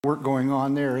Work going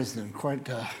on there isn't quite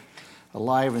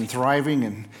alive and thriving,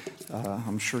 and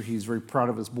I'm sure he's very proud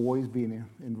of his boys being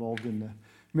involved in the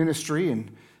ministry.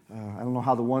 And I don't know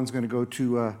how the one's going to go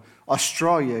to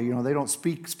Australia. You know, they don't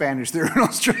speak Spanish there in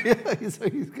Australia, so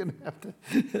he's going to have to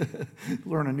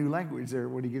learn a new language there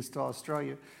when he gets to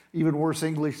Australia. Even worse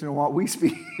English than what we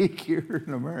speak here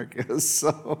in America.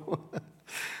 So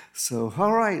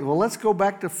all right. Well, let's go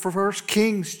back to 1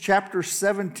 Kings chapter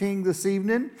 17 this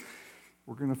evening.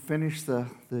 We're going to finish the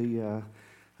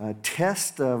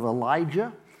test of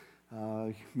Elijah.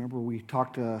 Remember we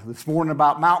talked this morning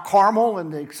about Mount Carmel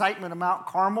and the excitement of Mount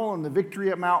Carmel and the victory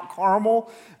at Mount Carmel,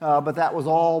 but that was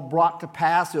all brought to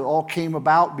pass. It all came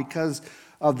about because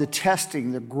of the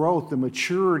testing, the growth, the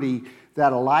maturity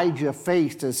that Elijah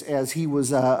faced as he was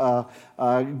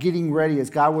getting ready, as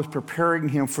God was preparing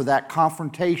him for that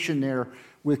confrontation there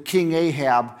with King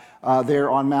Ahab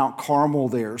there on Mount Carmel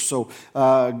there. So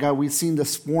God, we've seen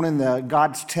this morning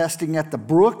God's testing at the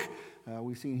brook.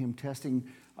 We've seen him testing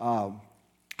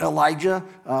Elijah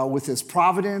with his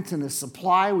providence and his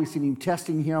supply. We've seen him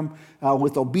testing him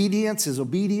with his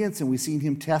obedience, and we've seen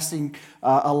him testing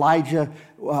Elijah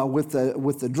with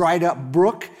the dried up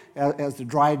brook, as the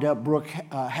dried up brook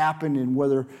happened, and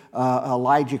whether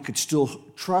Elijah could still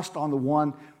trust on the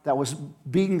one that was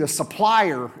being the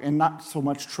supplier and not so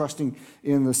much trusting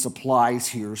in the supplies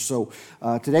here. So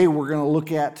tonight we're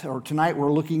looking at the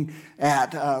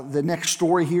next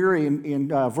story here in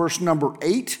verse number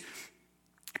 8.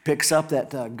 Picks up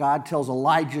that God tells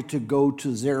Elijah to go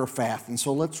to Zarephath. And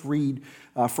so let's read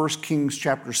 1 Kings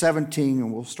chapter 17,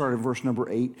 and we'll start at verse number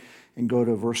 8 and go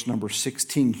to verse number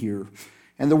 16 here.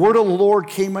 And the word of the Lord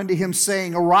came unto him,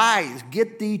 saying, Arise,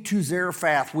 get thee to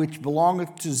Zarephath, which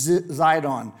belongeth to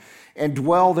Zidon, and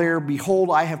dwell there.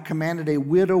 Behold, I have commanded a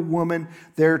widow woman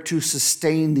there to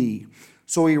sustain thee.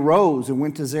 So he rose and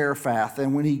went to Zarephath.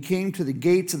 And when he came to the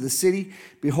gates of the city,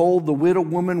 behold, the widow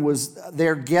woman was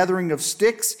there gathering of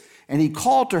sticks. And he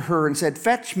called to her and said,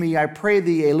 Fetch me, I pray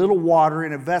thee, a little water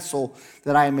in a vessel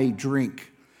that I may drink.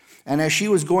 And as she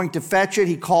was going to fetch it,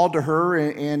 he called to her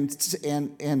and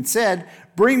said,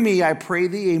 Bring me, I pray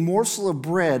thee, a morsel of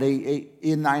bread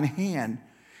in thine hand.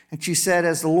 And she said,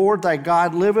 As the Lord thy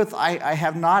God liveth, I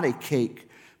have not a cake,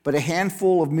 but a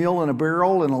handful of meal in a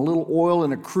barrel and a little oil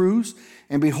in a cruse.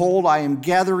 And behold, I am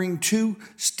gathering 2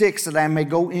 sticks that I may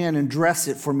go in and dress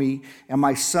it for me and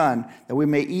my son, that we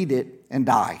may eat it and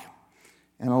die.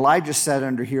 And Elijah said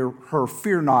unto her,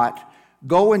 Fear not.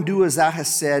 Go and do as thou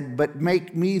hast said, but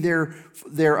make me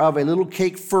thereof a little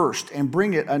cake first, and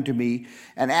bring it unto me,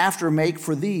 and after make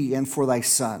for thee and for thy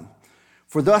son.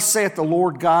 For thus saith the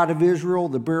Lord God of Israel,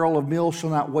 the barrel of meal shall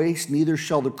not waste, neither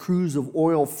shall the cruse of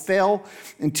oil fail,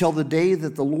 until the day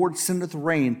that the Lord sendeth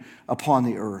rain upon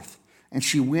the earth. And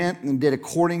she went and did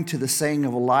according to the saying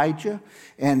of Elijah,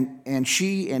 and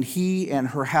she and he and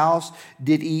her house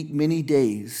did eat many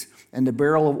days. And the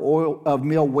barrel of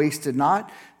meal wasted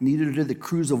not, neither did the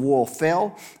cruse of oil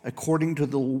fail, according to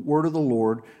the word of the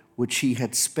Lord, which he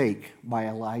had spake by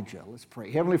Elijah. Let's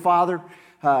pray. Heavenly Father,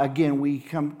 again, we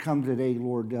come today,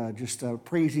 Lord, just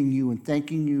praising you and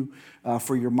thanking you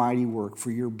for your mighty work,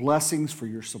 for your blessings, for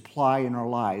your supply in our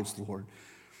lives, Lord.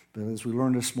 But as we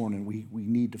learned this morning, we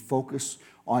need to focus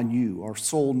on you. Our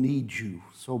soul needs you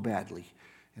so badly.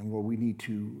 And Lord, we need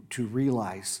to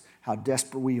realize how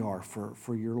desperate we are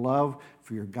for your love,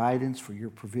 for your guidance, for your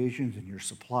provisions and your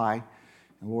supply.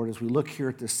 And Lord, as we look here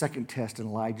at the second test in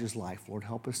Elijah's life, Lord,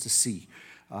 help us to see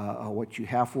what you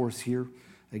have for us here.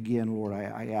 Again, Lord,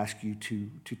 I ask you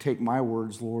to take my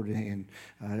words, Lord, and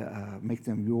make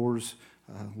them yours.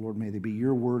 Lord, may they be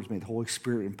your words. May the Holy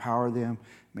Spirit empower them.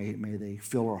 May they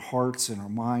fill our hearts and our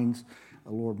minds.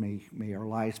 Lord, may our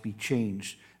lives be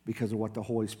changed because of what the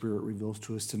Holy Spirit reveals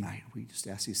to us tonight. We just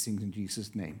ask these things in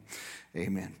Jesus' name.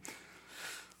 Amen.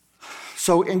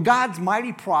 So in God's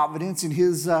mighty providence, in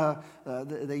his,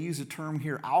 they use the term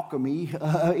here, alchemy,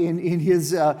 in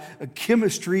his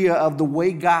chemistry of the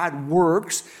way God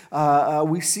works,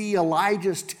 we see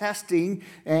Elijah's testing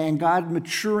and God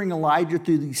maturing Elijah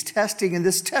through these testing. And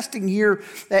this testing here,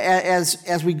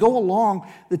 as we go along,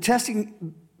 the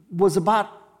testing was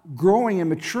about growing and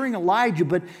maturing Elijah,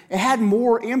 but it had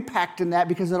more impact than that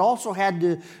because it also had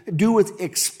to do with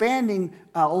expanding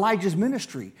Elijah's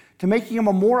ministry, to making him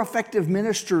a more effective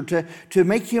minister, to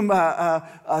make him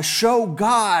show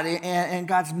God and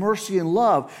God's mercy and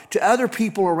love to other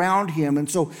people around him. And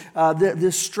so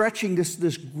this stretching,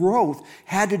 this growth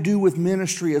had to do with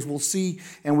ministry, as we'll see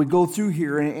and we go through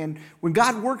here. And when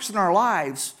God works in our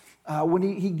lives, when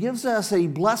he gives us, he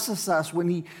blesses us,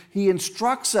 when he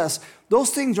instructs us, those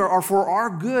things are for our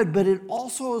good, but it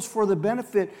also is for the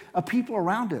benefit of people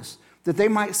around us, that they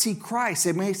might see Christ,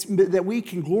 that we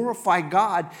can glorify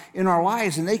God in our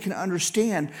lives, and they can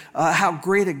understand how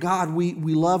great a God we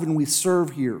love and we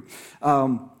serve here.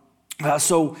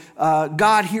 So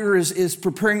God here is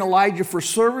preparing Elijah for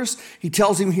service. He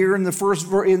tells him here in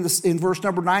verse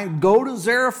number 9, go to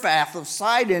Zarephath of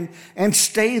Sidon and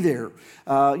stay there.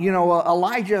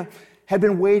 Elijah had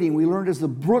been waiting. We learned as the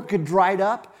brook had dried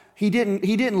up, he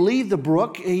didn't leave the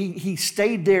brook. He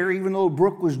stayed there even though the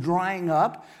brook was drying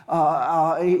up.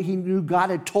 He knew God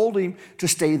had told him to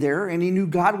stay there, and he knew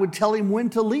God would tell him when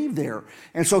to leave there.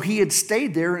 And so he had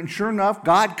stayed there, and sure enough,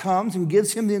 God comes and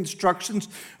gives him the instructions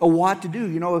of what to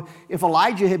do. If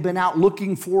Elijah had been out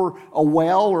looking for a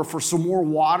well or for some more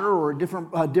water or a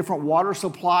different water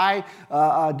supply,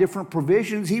 different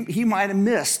provisions, he might have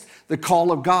missed the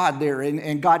call of God there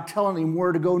and God telling him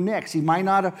where to go next. He might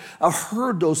not have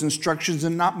heard those instructions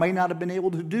and might not have been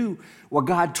able to do what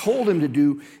God told him to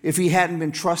do if he hadn't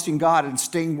been trusting God and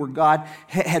staying where God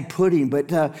had put him.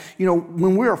 But,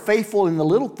 when we are faithful in the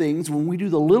little things, when we do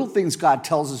the little things God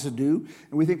tells us to do,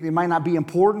 and we think they might not be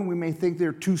important, we may think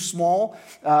they're too small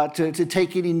to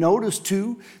take any notice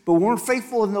to, but when we're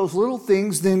faithful in those little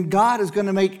things, then God is going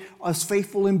to make us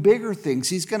faithful in bigger things.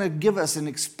 He's going to give us and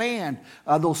expand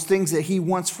those things that he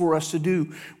wants for us to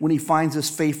do when he finds us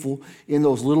faithful in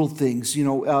those little things.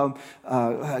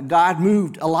 God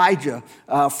moved Elijah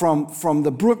from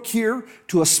the brook here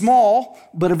to a small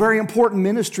but a very important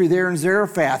ministry there in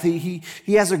Zarephath. He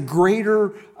has a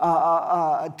greater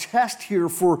test here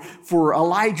for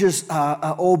Elijah's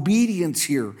obedience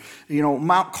here.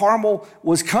 Mount Carmel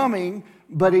was coming,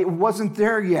 but it wasn't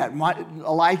there yet.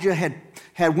 Elijah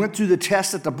had went through the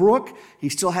test at the brook. He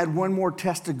still had one more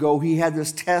test to go. He had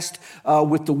this test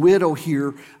with the widow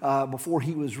here before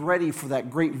he was ready for that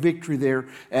great victory there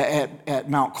at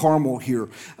Mount Carmel here.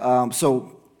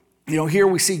 Here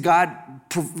we see God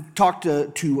talk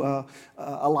to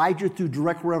Elijah through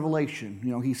direct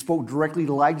revelation. He spoke directly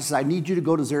to Elijah and said, I need you to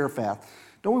go to Zarephath.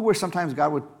 Don't we wish sometimes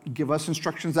God would give us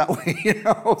instructions that way,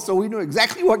 so we knew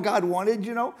exactly what God wanted,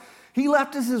 He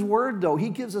left us his word, though. He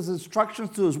gives us instructions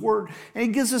through his word, and he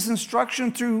gives us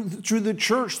instruction through the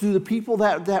church, through the people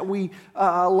that we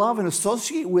love and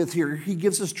associate with here. He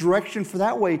gives us direction for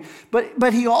that way.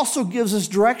 But he also gives us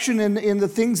direction in the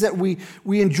things that we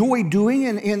enjoy doing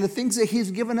and the things that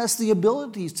he's given us the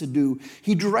abilities to do.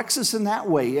 He directs us in that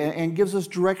way and gives us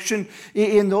direction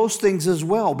in those things as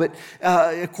well. But,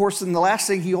 of course, in the last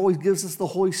thing, he always gives us the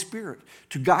Holy Spirit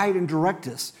to guide and direct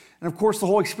us. And of course, the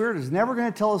Holy Spirit is never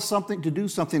going to tell us to do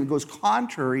something that goes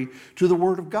contrary to the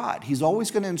Word of God. He's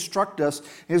always going to instruct us.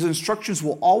 And his instructions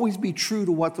will always be true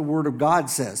to what the Word of God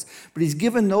says. But he's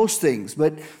given those things.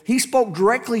 But he spoke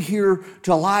directly here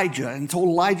to Elijah and told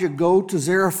Elijah, go to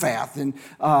Zarephath. And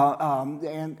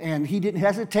he didn't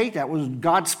hesitate. That was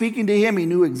God speaking to him. He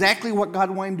knew exactly what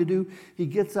God wanted him to do. He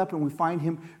gets up and we find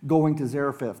him going to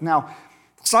Zarephath. Now,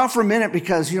 stop for a minute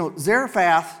because,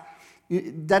 Zarephath,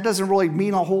 that doesn't really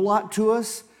mean a whole lot to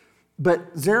us, but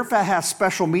Zarephath has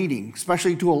special meaning,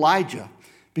 especially to Elijah,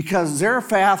 because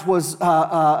Zarephath was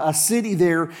a city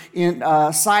there in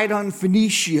Sidon,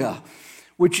 Phoenicia,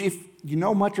 which if you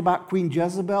know much about Queen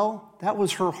Jezebel, that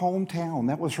was her hometown.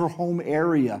 That was her home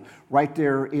area right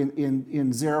there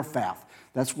in Zarephath.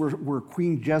 That's where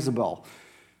Queen Jezebel.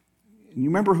 You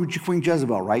remember who Queen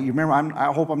Jezebel, right? You remember,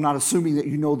 I hope I'm not assuming that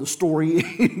you know the story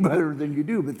better than you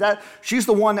do, but she's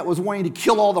the one that was wanting to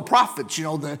kill all the prophets.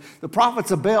 The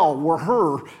prophets of Baal were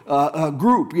her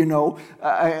group,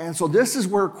 and so this is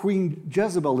where Queen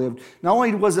Jezebel lived. Not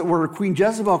only was it where Queen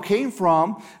Jezebel came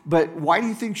from, but why do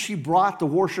you think she brought the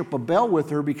worship of Baal with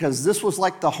her? Because this was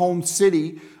like the home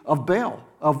city of Baal.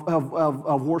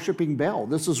 Of worshiping Baal.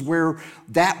 This is where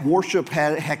that worship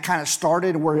had kind of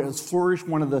started, where it has flourished.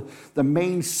 One of the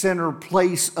main center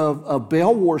place of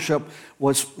Baal worship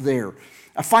was there.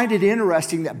 I find it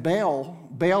interesting that Baal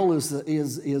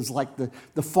is like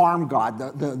the farm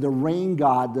god, the rain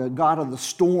god, the god of the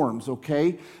storms,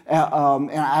 okay?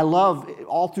 And I love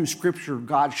all through Scripture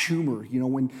God's humor.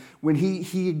 When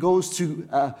he goes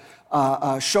to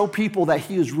show people that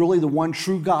he is really the one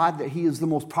true God, that he is the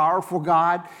most powerful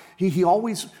God, he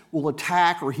always will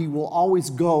attack, or he will always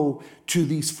go to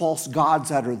these false gods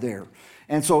that are there.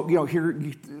 And so, here,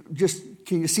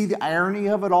 can you see the irony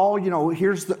of it all?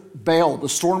 Here's the Baal, the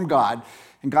storm god,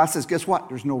 and God says, guess what?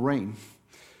 There's no rain.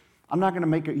 I'm not going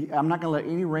to let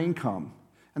any rain come.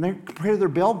 And they pray to their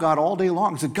Baal god all day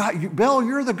long. Say, God, Baal,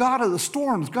 you're the God of the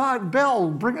storms. God,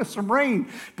 Baal, bring us some rain.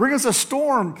 Bring us a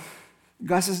storm.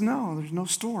 God says, no, there's no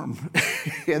storm.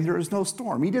 And there is no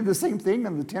storm. He did the same thing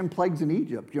in the 10 plagues in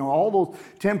Egypt. All those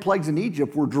 10 plagues in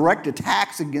Egypt were direct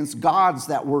attacks against gods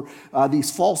that were these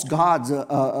false gods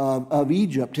of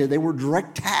Egypt. They were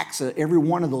direct attacks at every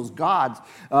one of those gods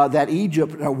that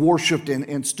Egypt worshipped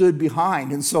and stood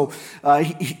behind. And so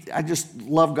I just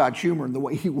love God's humor and the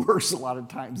way he works a lot of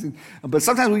times. But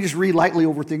sometimes we just read lightly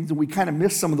over things and we kind of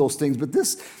miss some of those things. But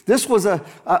this was a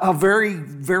very,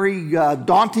 very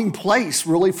daunting place,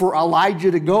 really, for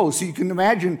Elijah to go. So you can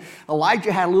imagine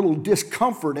Elijah had a little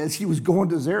discomfort as he was going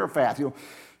to Zarephath.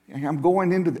 I'm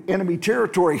going into the enemy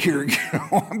territory here.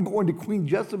 I'm going to Queen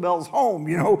Jezebel's home.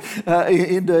 Into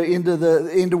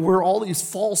where all these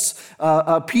false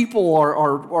people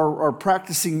are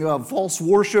practicing false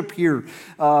worship here.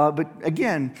 But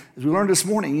again, as we learned this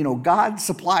morning, God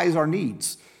supplies our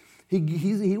needs.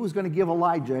 He was going to give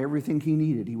Elijah everything he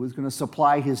needed. He was going to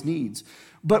supply his needs.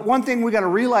 But one thing we got to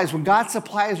realize, when God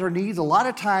supplies our needs, a lot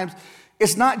of times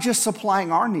it's not just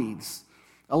supplying our needs.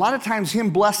 A lot of times him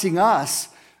blessing us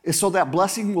is so that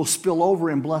blessing will spill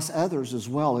over and bless others as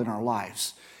well in our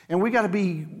lives. And we got to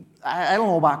be, I don't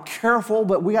know about careful,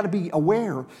 but we got to be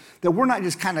aware that we're not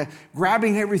just kind of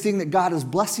grabbing everything that God is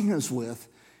blessing us with,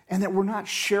 and that we're not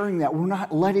sharing that. We're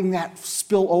not letting that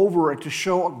spill over to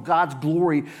show God's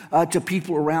glory to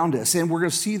people around us. And we're going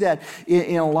to see that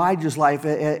in Elijah's life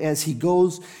as he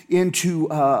goes into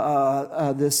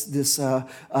this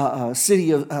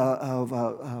city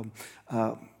of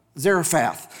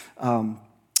Zarephath.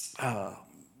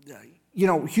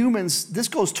 Humans, this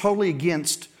goes totally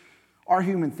against our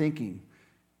human thinking.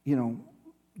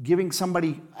 Giving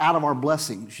somebody out of our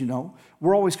blessings,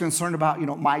 We're always concerned about,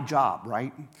 my job,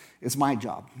 right? It's my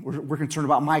job. We're concerned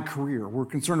about my career. We're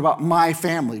concerned about my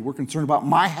family. We're concerned about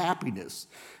my happiness,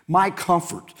 my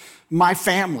comfort, my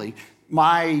family,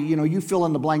 you fill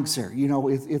in the blanks there.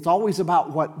 It's always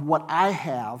about what I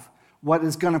have, what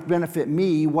is going to benefit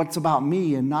me, what's about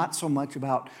me, and not so much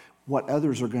about what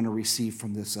others are going to receive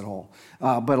from this at all.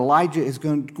 But Elijah is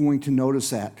going to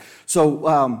notice that.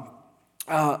 So,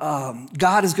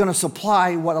 God is going to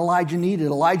supply what Elijah needed.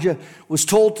 Elijah was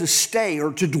told to stay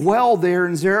or to dwell there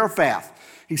in Zarephath.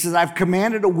 He says, I've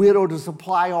commanded a widow to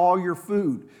supply all your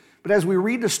food. But as we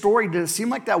read the story, did it seem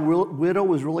like that widow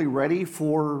was really ready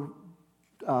for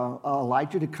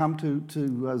Elijah to come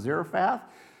to Zarephath?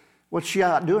 What's she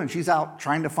out doing? She's out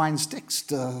trying to find sticks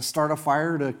to start a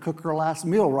fire to cook her last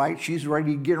meal, right? She's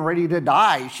getting ready to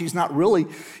die. He's really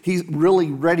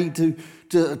ready to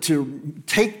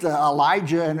take the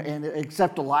Elijah and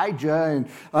accept Elijah. And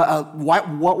what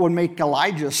would make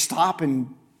Elijah stop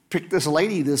and pick this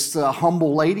lady, this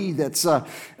humble lady that's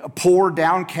poor,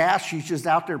 downcast? She's just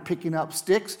out there picking up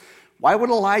sticks. Why would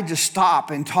Elijah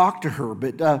stop and talk to her?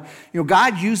 But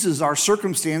God uses our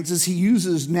circumstances. He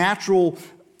uses natural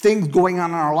things going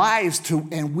on in our lives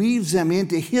and weaves them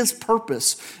into his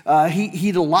purpose.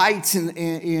 He delights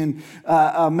in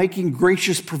making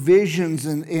gracious provisions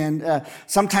and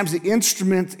sometimes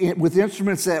instruments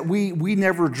that we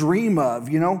never dream of.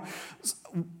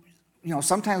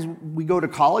 Sometimes we go to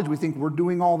college, we think we're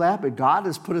doing all that, but God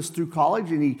has put us through college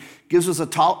and he gives us a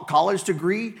college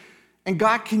degree. And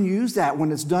God can use that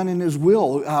when it's done in his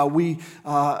will. We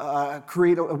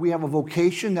have a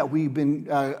vocation that we've been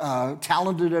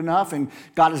talented enough, and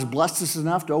God has blessed us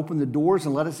enough to open the doors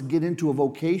and let us get into a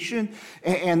vocation.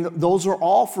 And those are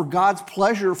all for God's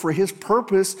pleasure, for his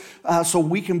purpose, so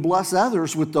we can bless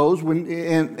others with those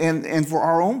and for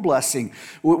our own blessing.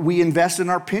 We invest in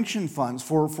our pension funds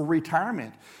for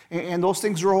retirement. And those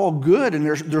things are all good, and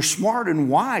they're smart and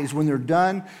wise when they're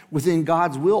done within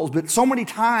God's wills. But so many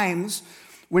times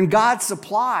when God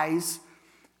supplies,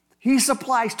 he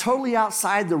supplies totally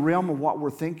outside the realm of what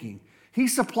we're thinking. He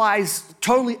supplies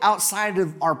totally outside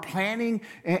of our planning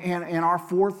and our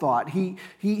forethought. He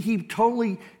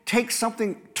totally takes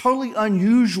something totally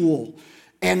unusual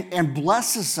and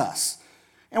blesses us.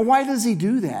 And why does he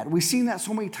do that? We've seen that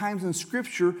so many times in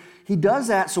Scripture. He does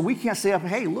that so we can't say,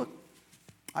 hey, look,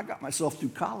 I got myself through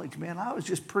college, man. I was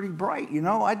just pretty bright,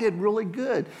 I did really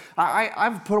good.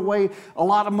 I've put away a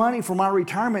lot of money for my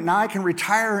retirement. Now I can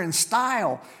retire in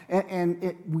style.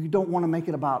 We don't want to make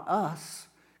it about us.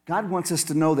 God wants us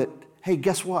to know that, hey,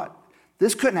 guess what?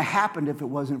 This couldn't have happened if it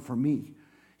wasn't for me.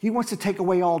 He wants to take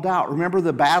away all doubt. Remember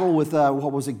the battle with,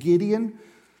 Gideon?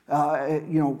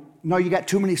 No, you got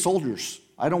too many soldiers.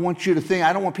 I don't want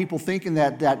people thinking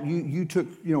that you took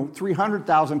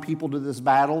 300,000 people to this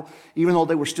battle, even though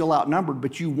they were still outnumbered,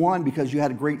 but you won because you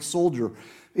had a great soldier.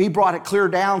 He brought it clear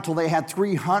down until they had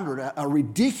 300, a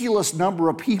ridiculous number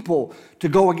of people to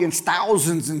go against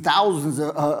thousands and thousands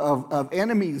of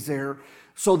enemies there,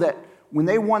 so that when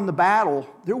they won the battle,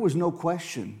 there was no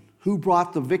question who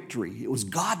brought the victory. It was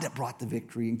God that brought the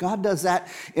victory. And God does that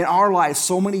in our lives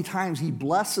so many times. He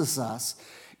blesses us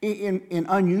in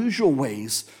unusual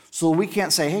ways so we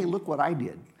can't say, hey, look what I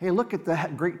did. Hey, look at the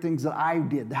great things that I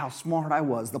did, how smart I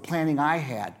was, the planning I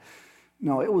had.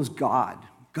 No, it was God.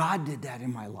 God did that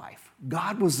in my life.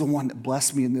 God was the one that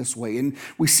blessed me in this way. And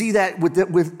we see that with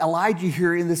Elijah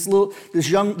here and this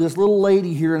little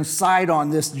lady here in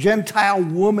Sidon, this Gentile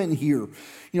woman here.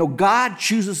 God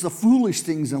chooses the foolish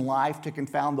things in life to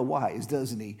confound the wise,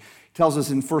 doesn't he? He tells us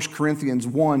in 1 Corinthians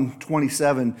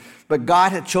 1:27, but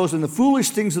God hath chosen the foolish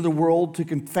things of the world to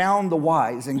confound the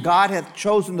wise, and God hath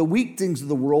chosen the weak things of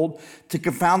the world to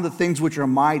confound the things which are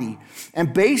mighty.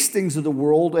 And base things of the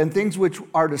world and things which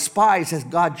are despised has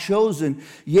God chosen,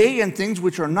 yea, and things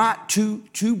which are not to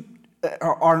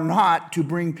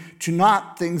bring to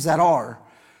naught things that are,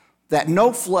 that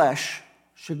no flesh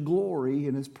should glory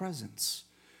in his presence.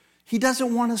 He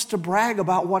doesn't want us to brag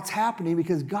about what's happening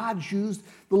because God's used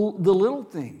the little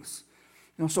things.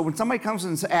 So when somebody comes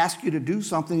and asks you to do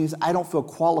something, he says, I don't feel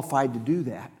qualified to do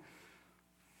that.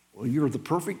 Well, you're the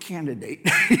perfect candidate.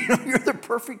 You're the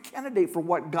perfect candidate for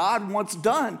what God wants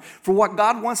done, for what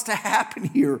God wants to happen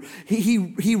here.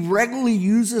 He regularly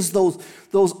uses those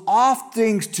off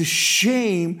things to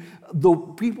shame the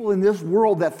people in this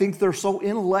world that think they're so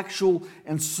intellectual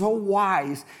and so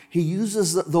wise. He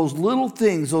uses those little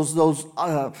things, those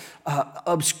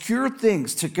obscure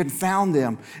things to confound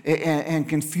them and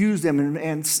confuse them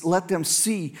and let them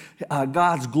see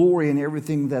God's glory in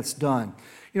everything that's done.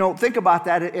 Think about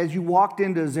that as you walked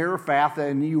into Zarephath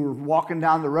and you were walking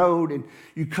down the road and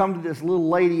you come to this little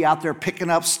lady out there picking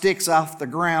up sticks off the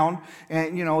ground.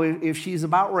 And, if she's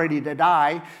about ready to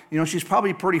die, she's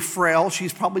probably pretty frail.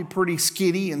 She's probably pretty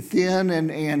skinny and thin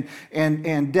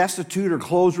and destitute. Her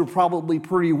clothes were probably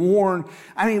pretty worn.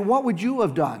 I mean, what would you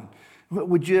have done?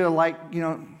 Would you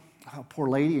oh, poor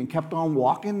lady, and kept on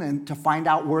walking and to find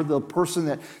out where the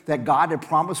person that God had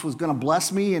promised was going to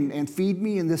bless me and feed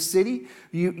me in this city?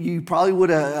 You probably would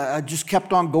have just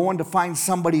kept on going to find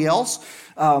somebody else.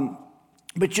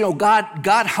 But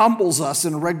God humbles us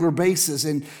on a regular basis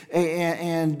and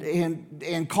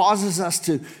causes us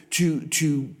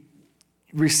to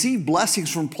receive blessings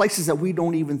from places that we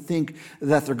don't even think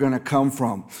that they're going to come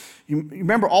from. You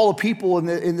remember all the people in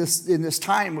this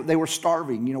time, they were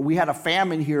starving. We had a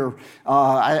famine here.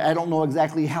 I don't know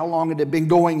exactly how long it had been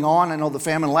going on. I know the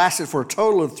famine lasted for a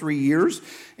total of 3 years,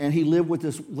 and he lived with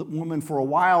this woman for a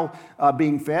while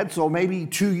being fed. So maybe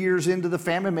 2 years into the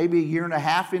famine, maybe a year and a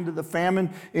half into the famine,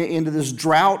 into this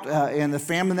drought, and the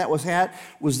famine that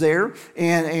was there.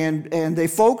 And they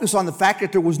focused on the fact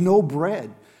that there was no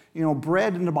bread.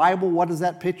 Bread in the Bible, what does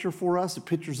that picture for us? It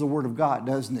pictures the Word of God,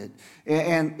 doesn't it?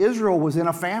 And Israel was in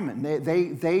a famine.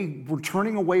 They were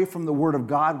turning away from the Word of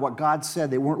God, what God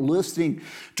said. They weren't listening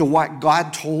to what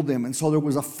God told them. And so there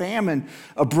was a famine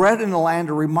of bread in the land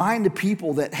to remind the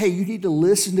people that, hey, you need to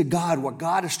listen to God, what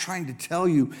God is trying to tell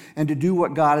you, and to do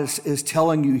what God is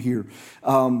telling you here.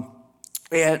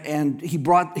 And he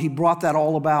brought that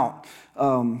all about.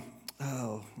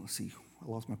 Let's see,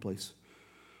 I lost my place.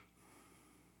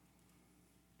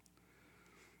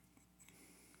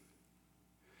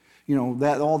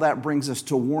 That brings us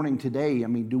to a warning today. I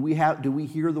mean, do we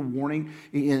hear the warning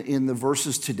in the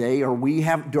verses today? Are we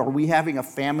having a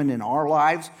famine in our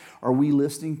lives? Are we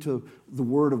listening to the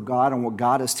Word of God and what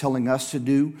God is telling us to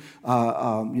do?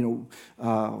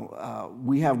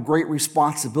 We have great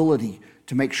responsibility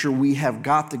to make sure we have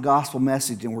got the gospel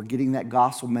message and we're getting that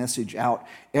gospel message out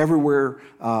everywhere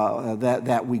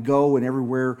that we go and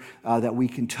everywhere that we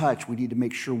can touch. We need to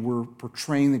make sure we're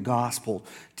portraying the gospel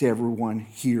to everyone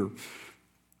here.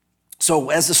 So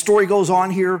as the story goes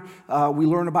on here, we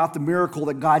learn about the miracle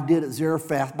that God did at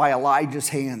Zarephath by Elijah's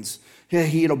hands.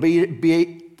 He had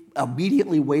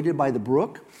obediently waited by the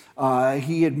brook.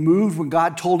 He had moved when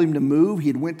God told him to move. He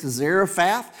had went to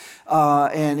Zarephath,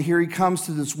 and here he comes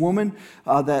to this woman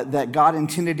that God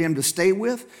intended him to stay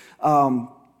with.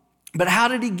 But how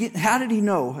did he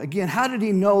know? Again, how did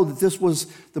he know that this was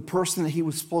the person that he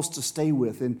was supposed to stay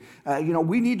with? And,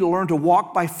 we need to learn to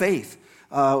walk by faith.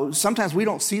 Sometimes we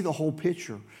don't see the whole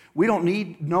picture. We don't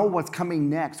know what's coming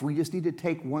next. We just need to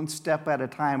take one step at a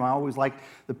time. I always like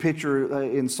the picture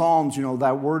in Psalms,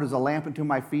 that word is a lamp unto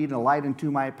my feet and a light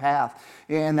unto my path.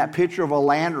 And that picture of a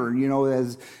lantern,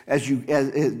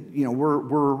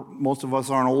 we're most of us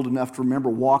aren't old enough to remember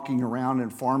walking around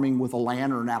and farming with a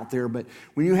lantern out there. But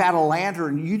when you had a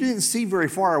lantern, you didn't see very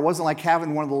far. It wasn't like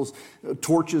having one of those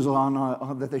torches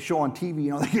on that they show on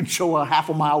TV. They can show a half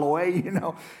a mile away.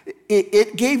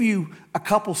 It gave you a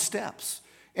couple steps.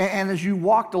 And as you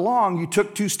walked along, you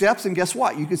took 2 steps, and guess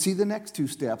what? You could see the next 2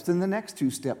 steps and the next 2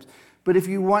 steps. But if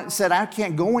you said, I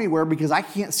can't go anywhere because I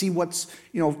can't see what's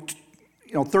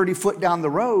 30 foot down the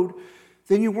road,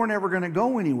 then you weren't ever going to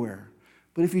go anywhere.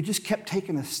 But if you just kept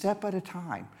taking a step at a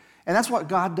time, and that's what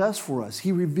God does for us.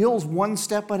 He reveals 1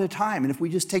 step at a time. And if we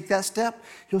just take that step,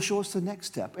 he'll show us the next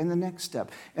step and the next step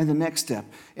and the next step.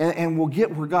 And we'll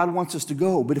get where God wants us to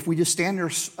go. But if we just stand there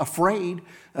afraid,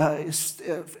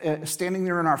 standing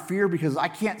there in our fear because I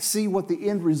can't see what the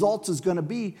end result is going to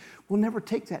be, we'll never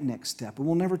take that next step. And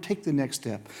we'll never take the next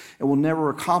step. And we'll never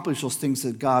accomplish those things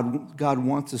that God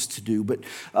wants us to do. But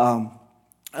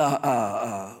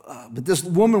this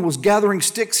woman was gathering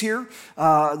sticks here.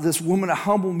 This woman of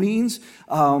humble means.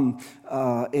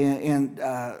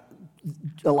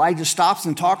 Elijah stops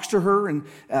and talks to her and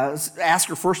asks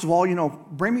her, first of all,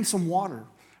 bring me some water.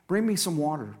 Bring me some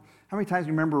water. How many times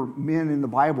do you remember men in the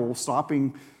Bible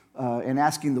stopping and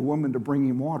asking the woman to bring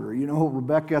him water?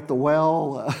 Rebecca at the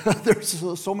well.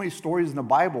 There's so many stories in the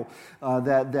Bible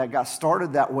that got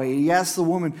started that way. He asked the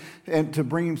woman to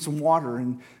bring him some water.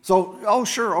 And so, oh,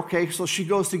 sure, okay. So she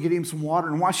goes to get him some water.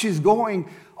 And while she's going,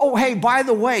 oh, hey, by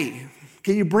the way,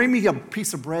 can you bring me a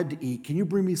piece of bread to eat? Can you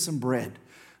bring me some bread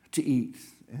to eat?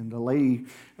 And the lady,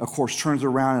 of course, turns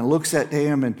around and looks at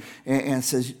him and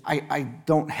says, I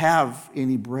don't have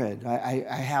any bread. I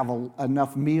have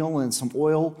enough meal and some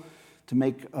oil to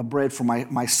make a bread for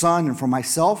my son and for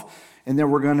myself, and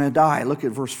then we're going to die. Look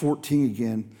at verse 14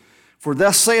 again. For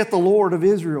thus saith the Lord of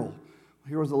Israel.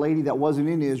 Here was a lady that wasn't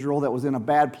in Israel, that was in a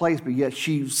bad place, but yet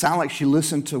she sounded like she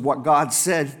listened to what God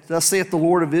said. Thus saith the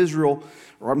Lord of Israel.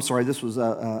 Or I'm sorry, this was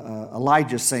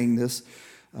Elijah saying this.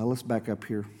 Let's back up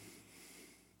here.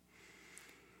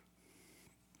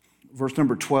 Verse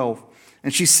number 12.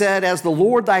 And she said, as the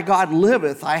Lord thy God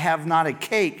liveth, I have not a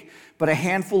cake, but a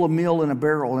handful of meal in a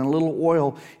barrel, and a little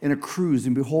oil in a cruse.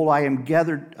 And behold, I have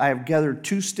gathered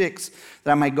 2 sticks,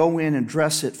 that I might go in and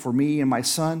dress it for me and my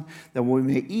son, that we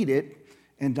may eat it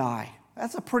and die.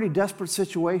 That's a pretty desperate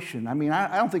situation. I mean,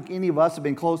 I don't think any of us have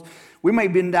been close. We may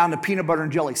have been down to peanut butter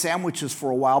and jelly sandwiches for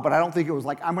a while, but I don't think it was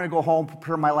like, I'm going to go home,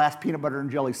 prepare my last peanut butter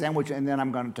and jelly sandwich, and then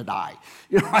I'm going to die.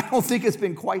 I don't think it's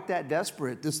been quite that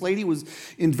desperate. This lady was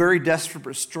in very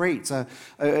desperate straits.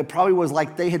 It probably was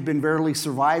like they had been barely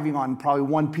surviving on probably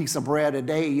 1 piece of bread a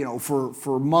day,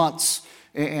 for months.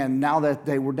 And now that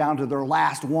they were down to their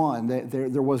last one,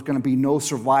 there was going to be no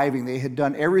surviving. They had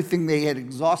done everything. They had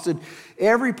exhausted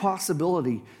every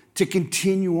possibility to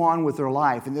continue on with their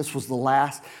life. And this was the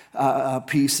last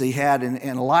piece they had. And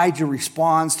Elijah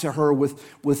responds to her with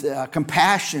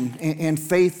compassion and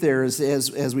faith there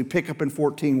as we pick up in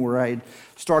 14 where I had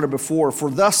started before. For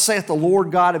thus saith the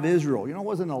Lord God of Israel. It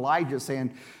wasn't Elijah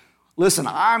saying, listen,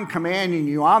 I'm commanding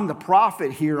you. I'm the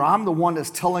prophet here. I'm the one that's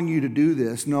telling you to do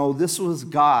this. No, this was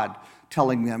God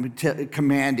telling them,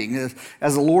 commanding.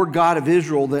 As the Lord God of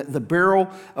Israel, the barrel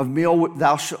of meal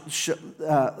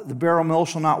the barrel of meal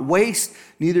shall not waste,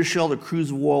 neither shall the cruse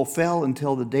of oil fail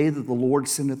until the day that the Lord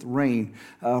sendeth rain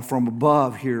from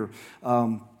above here.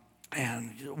 And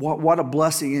what a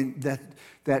blessing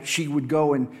that she would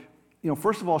go and,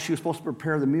 first of all, she was supposed to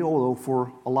prepare the meal though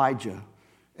for Elijah,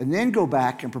 and then go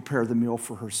back and prepare the meal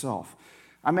for herself.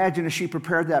 I imagine if she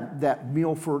prepared that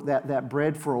meal for that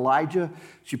bread for Elijah,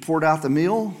 she poured out the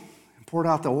meal and poured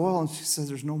out the oil, and she says,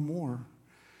 there's no more.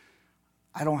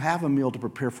 I don't have a meal to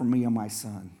prepare for me and my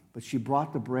son. But she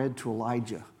brought the bread to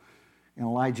Elijah, and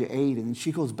Elijah ate, and then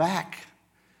she goes back.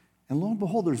 And lo and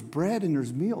behold, there's bread and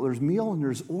there's meal. There's meal and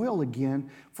there's oil again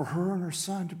for her and her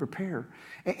son to prepare.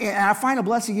 And I find a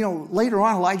blessing, later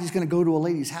on Elijah's going to go to a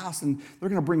lady's house and they're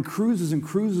going to bring cruises and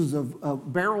cruises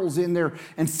of barrels in there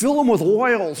and fill them with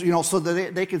oils, so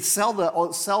that they could sell the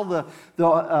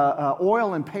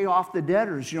oil and pay off the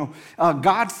debtors.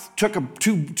 God took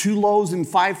two loaves and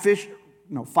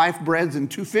 5 breads and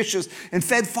 2 fishes and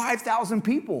fed 5,000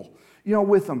 people,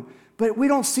 with them. But we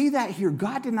don't see that here.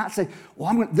 God did not say,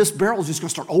 this barrel is just going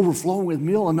to start overflowing with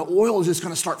meal and the oil is just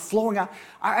going to start flowing out.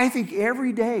 I think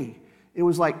every day it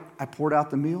was like, I poured out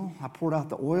the meal, I poured out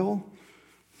the oil.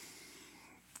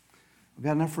 We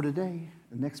got enough for today.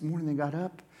 The next morning they got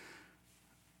up.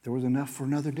 There was enough for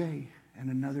another day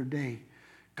and another day.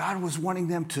 God was wanting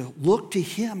them to look to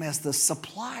Him as the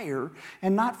supplier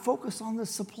and not focus on the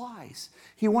supplies.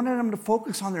 He wanted them to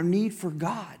focus on their need for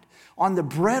God, on the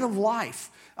bread of life,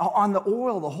 on the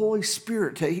oil, the Holy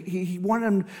Spirit. He wanted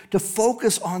them to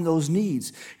focus on those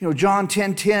needs. John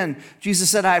 10:10,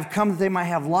 Jesus said, I have come that they might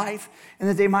have life and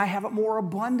that they might have it more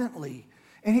abundantly.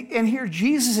 And here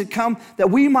Jesus had come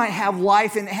that we might have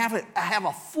life and have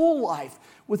a full life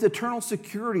with eternal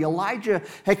security. Elijah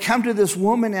had come to this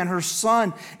woman and her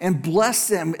son and blessed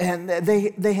them, and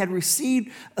they had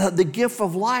received the gift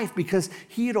of life because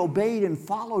he had obeyed and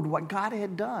followed what God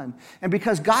had done. And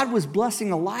because God was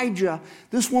blessing Elijah,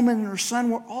 this woman and her son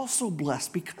were also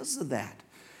blessed because of that.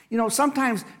 You know,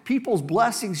 sometimes people's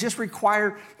blessings just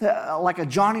require like a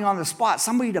Johnny on the spot,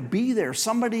 somebody to be there,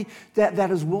 somebody that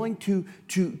is willing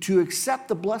to accept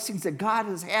the blessings that God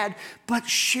has had, but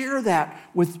share that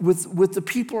with the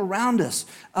people around us.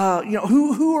 You know,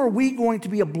 who are we going to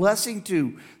be a blessing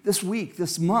to this week,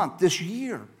 this month, this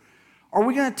year? Are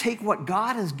we going to take what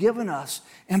God has given us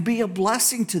and be a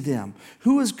blessing to them?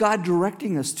 Who is God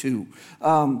directing us to?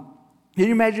 Can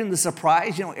you imagine the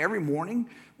surprise, you know, every morning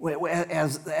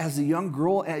as a young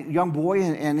boy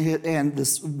and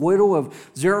this widow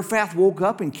of Zarephath woke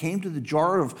up and came to the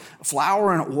jar of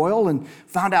flour and oil and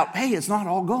found out, hey, it's not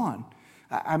all gone.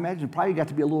 I imagine it probably got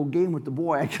to be a little game with the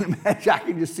boy. I can imagine, I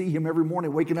can just see him every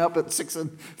morning waking up at 6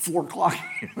 and 4 o'clock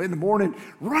in the morning,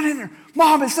 running there.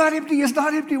 Mom, it's not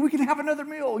empty, we can have another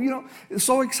meal. You know,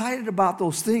 so excited about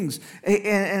those things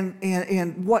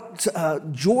and what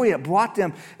joy it brought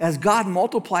them as God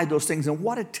multiplied those things, and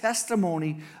what a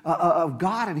testimony of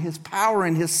God and his power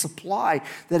and his supply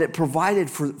that it provided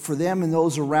for them and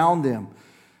those around them.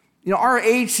 You know, our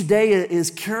age today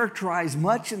is characterized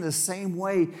much in the same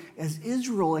way as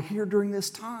Israel here during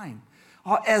this time.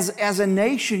 As a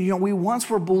nation, you know, we once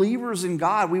were believers in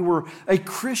God. We were a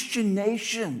Christian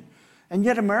nation. And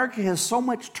yet America has so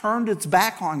much turned its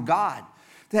back on God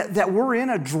that we're in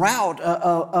a drought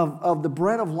of the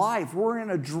bread of life. We're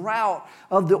in a drought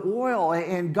of the oil.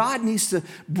 And God needs to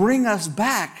bring us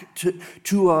back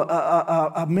to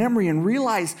a memory and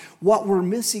realize what we're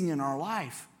missing in our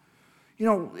life. You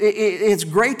know, it's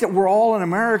great that we're all in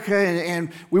America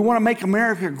and we want to make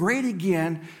America great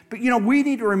again. But, you know, we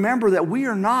need to remember that we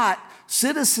are not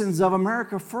citizens of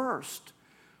America first.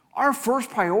 Our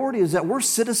first priority is that we're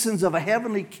citizens of a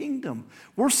heavenly kingdom.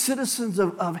 We're citizens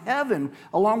of heaven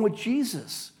along with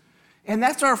Jesus. And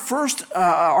that's our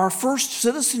first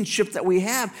citizenship that we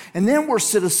have. And then we're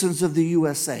citizens of the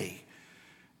USA.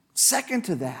 Second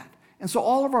to that. And so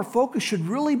all of our focus should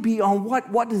really be on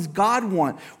what does God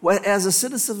want? As a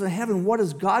citizen of heaven, what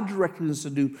does God direct us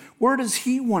to do? Where does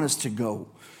he want us to go?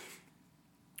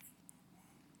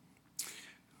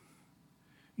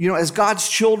 You know, as God's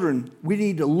children, we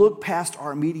need to look past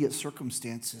our immediate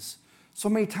circumstances. So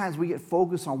many times we get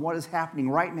focused on what is happening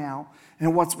right now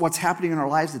and what's happening in our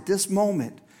lives at this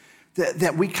moment,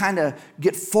 that we kind of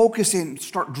get focused and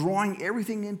start drawing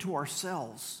everything into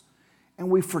ourselves.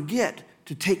 And we forget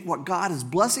to take what God is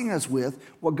blessing us with,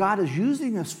 what God is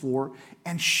using us for,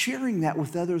 and sharing that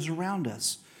with others around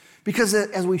us. Because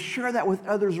as we share that with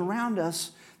others around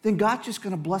us, then God's just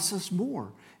going to bless us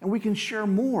more. And we can share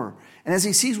more. And as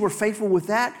he sees we're faithful with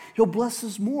that, he'll bless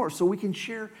us more so we can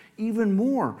share even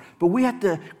more. But we have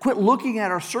to quit looking at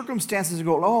our circumstances and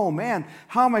go, oh man,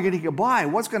 how am I going to get by?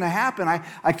 What's going to happen?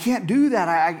 I can't do that.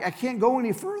 I can't go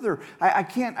any further. I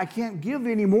can't give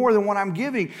any more than what I'm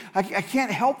giving. I can't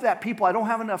help that people. I don't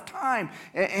have enough time.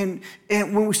 And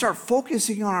when we start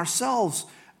focusing on ourselves,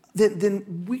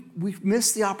 then we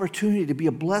miss the opportunity to be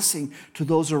a blessing to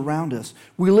those around us.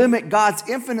 We limit God's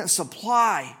infinite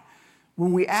supply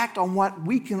when we act on what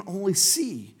we can only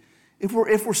see. If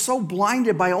we're so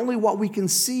blinded by only what we can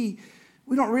see,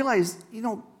 we don't realize, you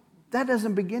know, that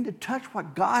doesn't begin to touch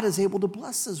what God is able to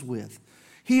bless us with.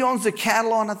 He owns the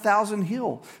cattle on 1,000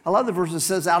 hill. I love the verse that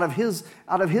says, out of his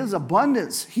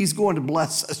abundance, he's going to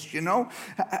bless us, you know.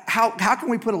 How can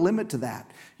we put a limit to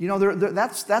that? You know,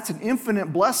 that's an infinite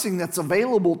blessing that's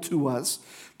available to us.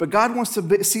 But God wants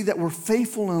to see that we're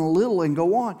faithful in a little and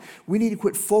go on. We need to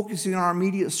quit focusing on our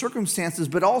immediate circumstances.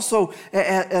 But also,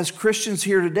 as Christians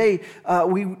here today,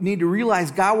 we need to realize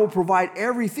God will provide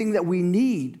everything that we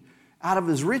need out of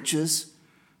his riches.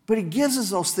 But he gives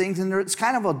us those things, and it's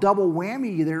kind of a double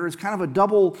whammy there. It's kind of a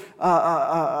double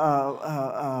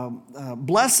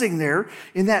blessing there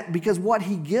in that, because what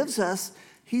he gives us,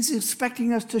 he's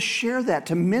expecting us to share that,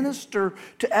 to minister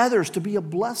to others, to be a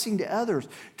blessing to others,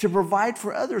 to provide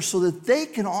for others so that they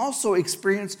can also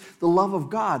experience the love of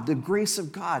God, the grace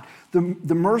of God,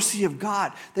 the mercy of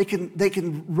God. They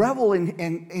can revel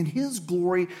in his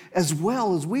glory as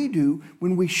well as we do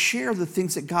when we share the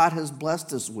things that God has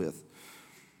blessed us with.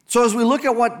 So as we look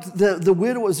at what the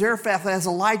widow of Zarephath, as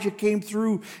Elijah came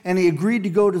through and he agreed to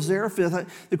go to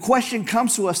Zarephath, the question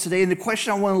comes to us today, and the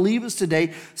question I want to leave us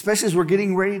today, especially as we're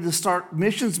getting ready to start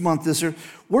Missions Month this year,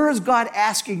 where is God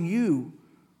asking you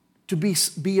to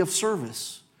be of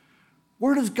service?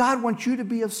 Where does God want you to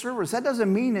be of service? That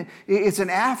doesn't mean it's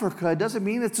in Africa. It doesn't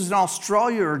mean it's in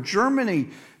Australia or Germany.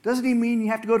 It doesn't even mean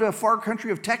you have to go to a far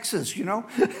country of Texas, you know.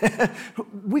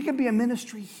 We can be a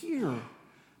ministry here.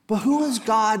 But who is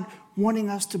God wanting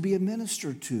us to be a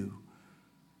minister to?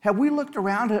 Have we looked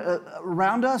around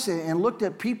us and looked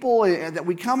at people that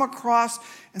we come across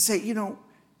and say, you know,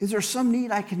 is there some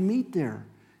need I can meet there?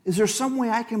 Is there some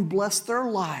way I can bless their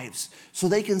lives so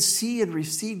they can see and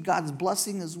receive God's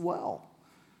blessing as well?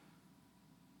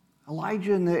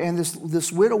 Elijah and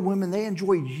this widow woman, they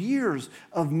enjoyed years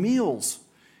of meals.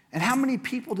 And how many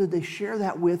people did they share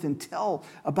that with and tell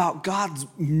about God's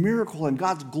miracle and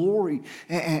God's glory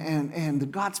and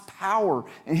God's power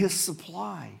and his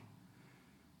supply?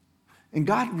 And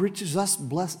God enriches us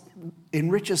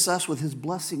with his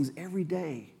blessings every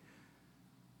day.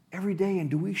 Every day. And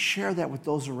do we share that with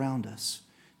those around us?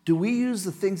 Do we use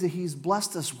the things that he's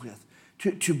blessed us with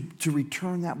to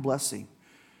return that blessing?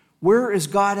 Where is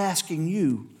God asking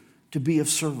you to be of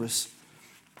service?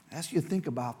 I ask you to think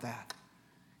about that.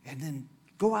 And then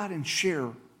go out and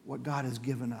share what God has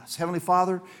given us. Heavenly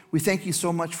Father, we thank you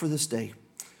so much for this day.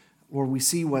 Lord, we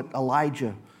see what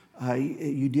Elijah,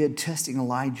 you did testing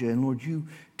Elijah. And Lord, you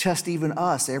test even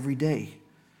us every day.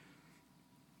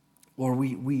 Lord,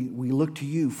 we look to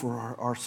you for our